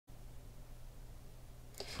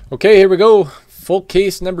Okay, here we go. Full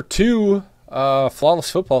case number 2.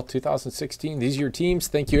 Flawless Football 2016. These are your teams.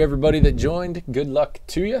 Thank you, everybody that joined. Good luck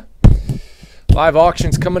to you. Live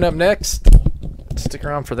auctions coming up next. Stick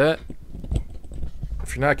around for that.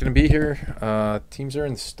 If you're not going to be here, teams are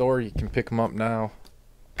in the store. You can pick them up now.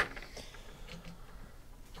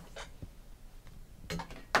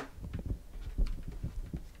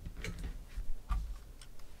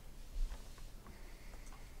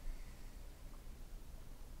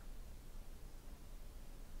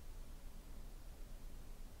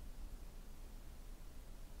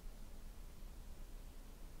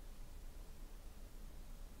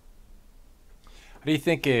 What do you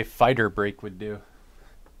think a fighter break would do?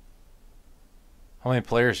 How many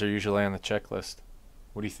players are usually on the checklist?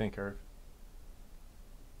 What do you think, Irv?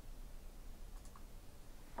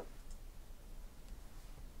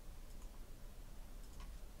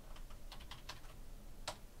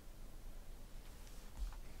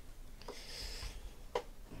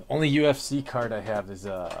 The only UFC card I have is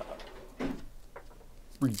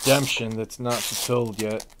Redemption that's not fulfilled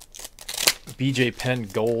yet. BJ Penn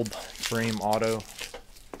Gold Frame Auto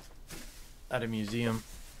at a museum.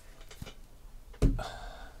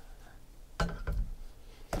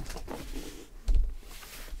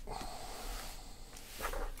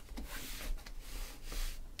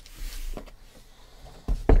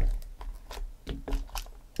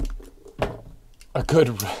 A good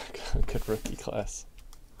rookie class.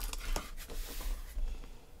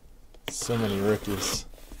 So many rookies.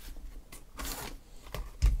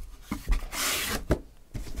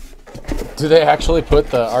 Do they actually put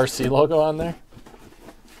the RC logo on there?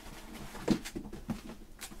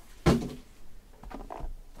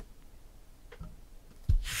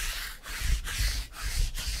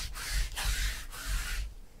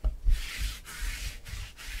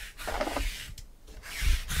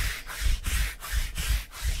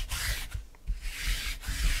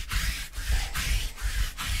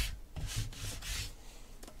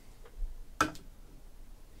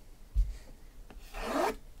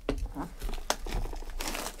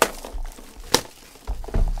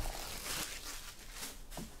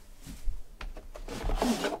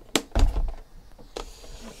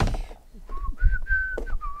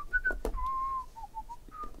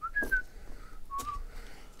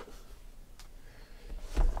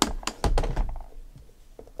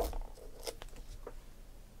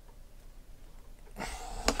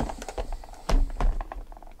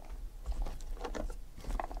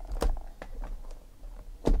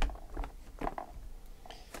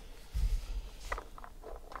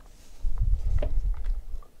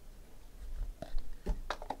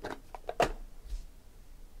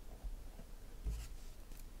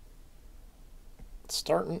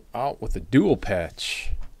 Starting out with a dual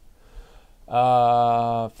patch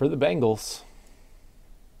for the Bengals.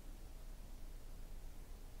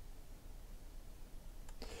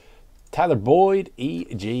 Tyler Boyd,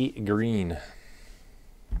 A.J. Green.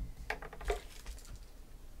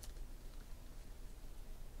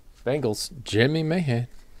 Bengals, Jimmy Mahan.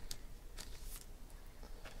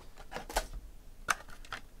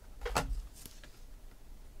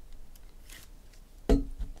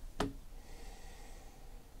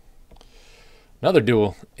 Another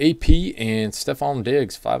duel, AP and Stephon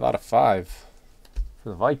Diggs, 5 out of 5 for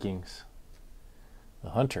the Vikings. The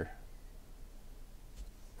Hunter.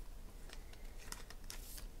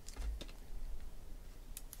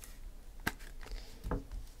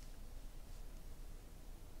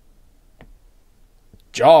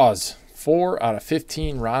 Jaws, 4 out of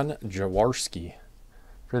 15, Ron Jaworski.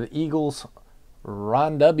 For the Eagles,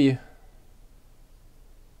 Ron W.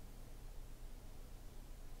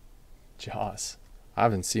 Jaws. I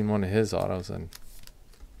haven't seen one of his autos in,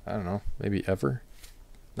 I don't know, maybe ever.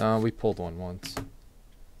 No, we pulled one once.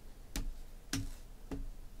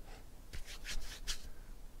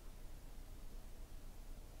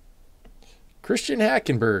 Christian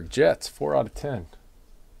Hackenberg, Jets, 4 out of 10.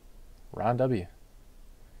 Ron W.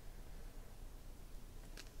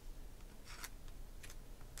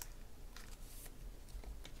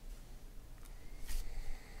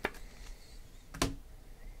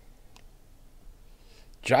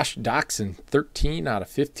 Josh Doxson, 13 out of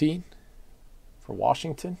 15 for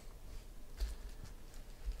Washington.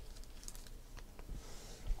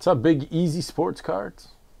 What's up, Big Easy Sports Cards?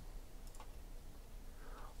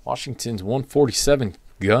 Washington's 147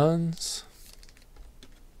 Guns.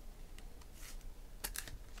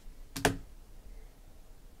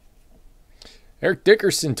 Eric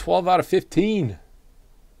Dickerson, 12 out of 15.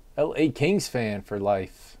 LA Kings fan for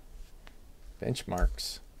life.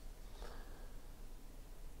 Benchmarks.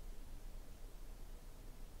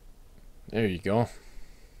 There you go.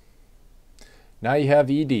 Now you have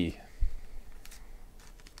ED.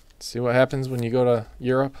 See what happens when you go to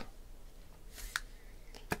Europe?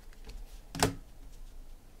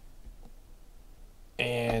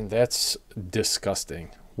 And that's disgusting.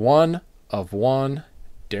 1 of 1,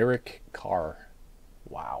 Derek Carr.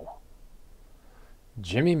 Wow.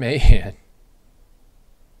 Jimmy Mahan.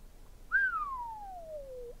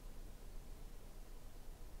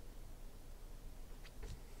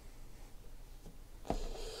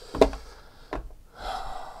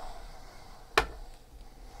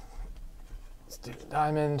 Let's do the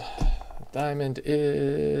diamond. Diamond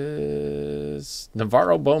is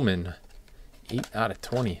Navarro Bowman. 8 out of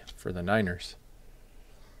 20 for the Niners.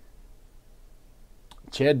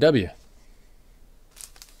 Chad W.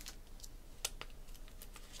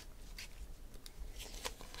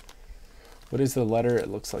 What is the letter? It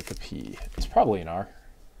looks like a P. It's probably an R.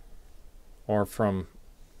 Or from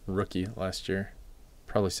rookie last year.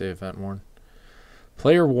 Probably say event worn.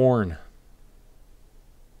 Player worn.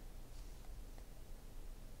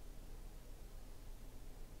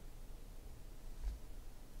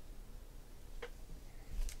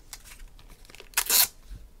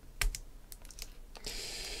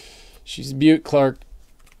 She's Butte Clark.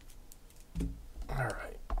 All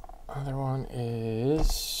right. Other one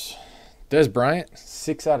is Des Bryant,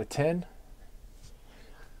 6 out of 10.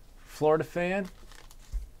 Florida fan.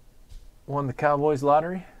 Won the Cowboys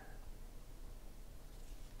lottery.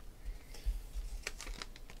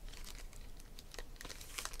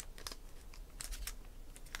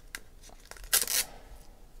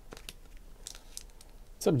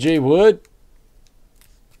 What's up, Jay Wood?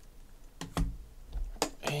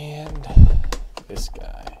 This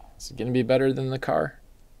guy. Is it going to be better than the car?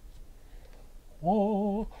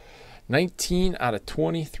 Whoa. 19 out of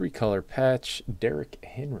 20, 3-color patch, Derrick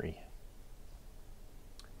Henry.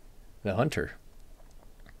 The Hunter.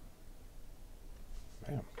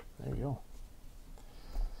 Bam. There you go.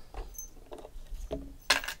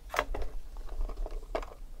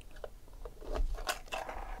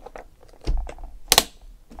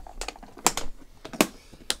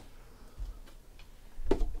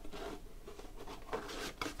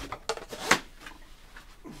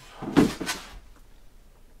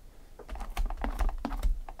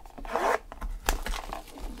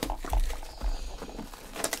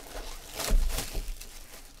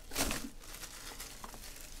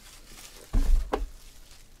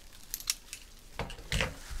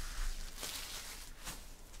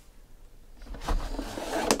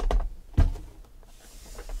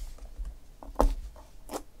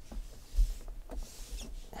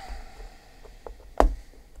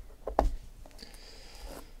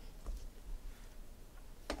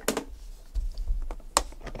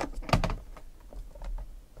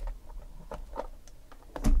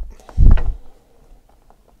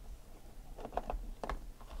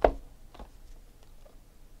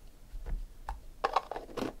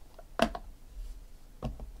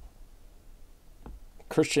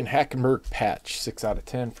 Christian Hackenberg patch, 6 out of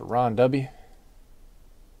 10 for Ron W.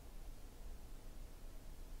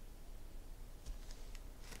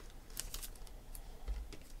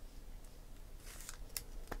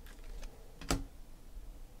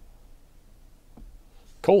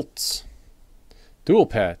 Colts, dual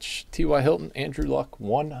patch, T.Y. Hilton, Andrew Luck,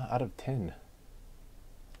 1 out of 10.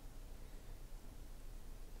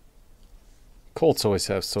 Colts always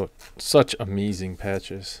have such amazing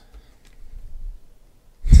patches.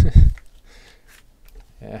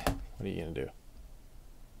 Yeah, what are you going to do?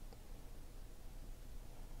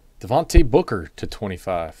 Devontae Booker to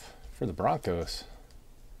 25 for the Broncos.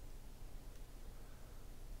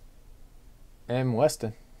 M.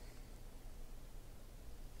 Weston.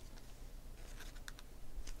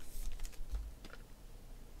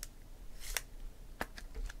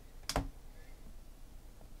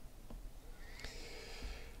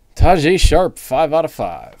 Tajay Sharp, 5 out of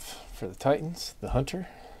 5 for the Titans. The Hunter.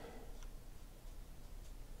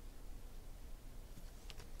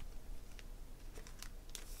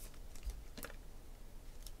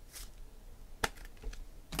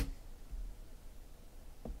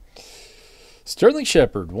 Sterling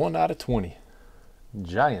Shepard, 1 out of 20.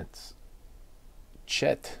 Giants.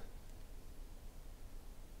 Chet.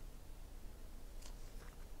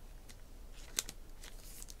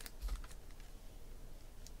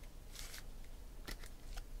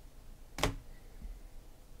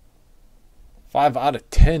 Five out of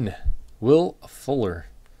 10. Will Fuller.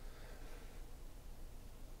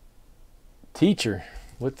 Teacher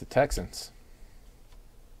with the Texans.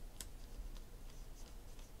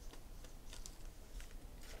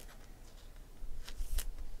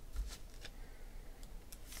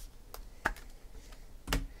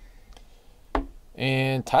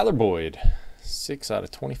 And Tyler Boyd, 6 out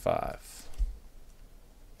of 25.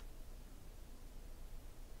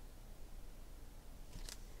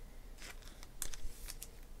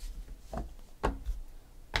 Your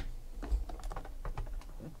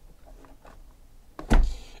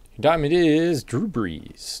diamond is Drew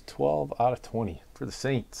Brees, 12 out of 20 for the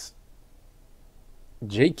Saints.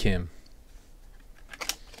 J. Kim.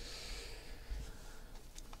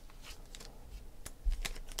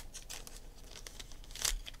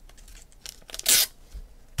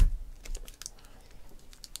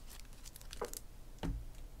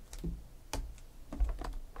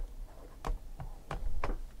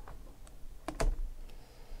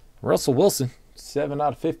 Russell Wilson, 7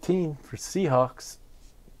 out of 15 for Seahawks.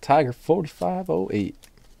 Tiger 4508.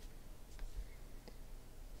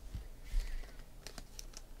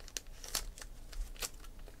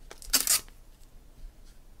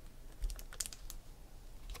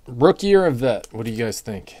 Rookie or a vet? What do you guys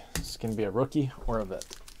think? Is it going to be a rookie or a vet?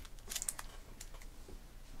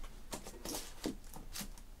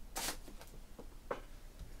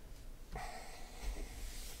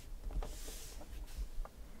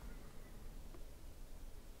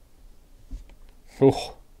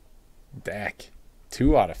 Oh, Dak,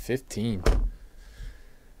 2 out of 15.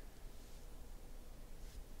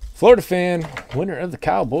 Florida fan, winner of the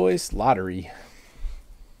Cowboys lottery.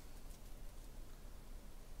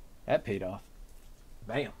 That paid off.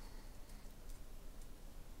 Bam.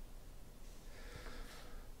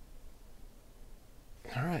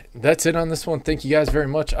 All right, that's it on this one. Thank you guys very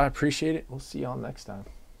much. I appreciate it. We'll see y'all next time.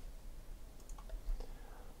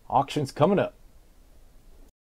 Auction's coming up.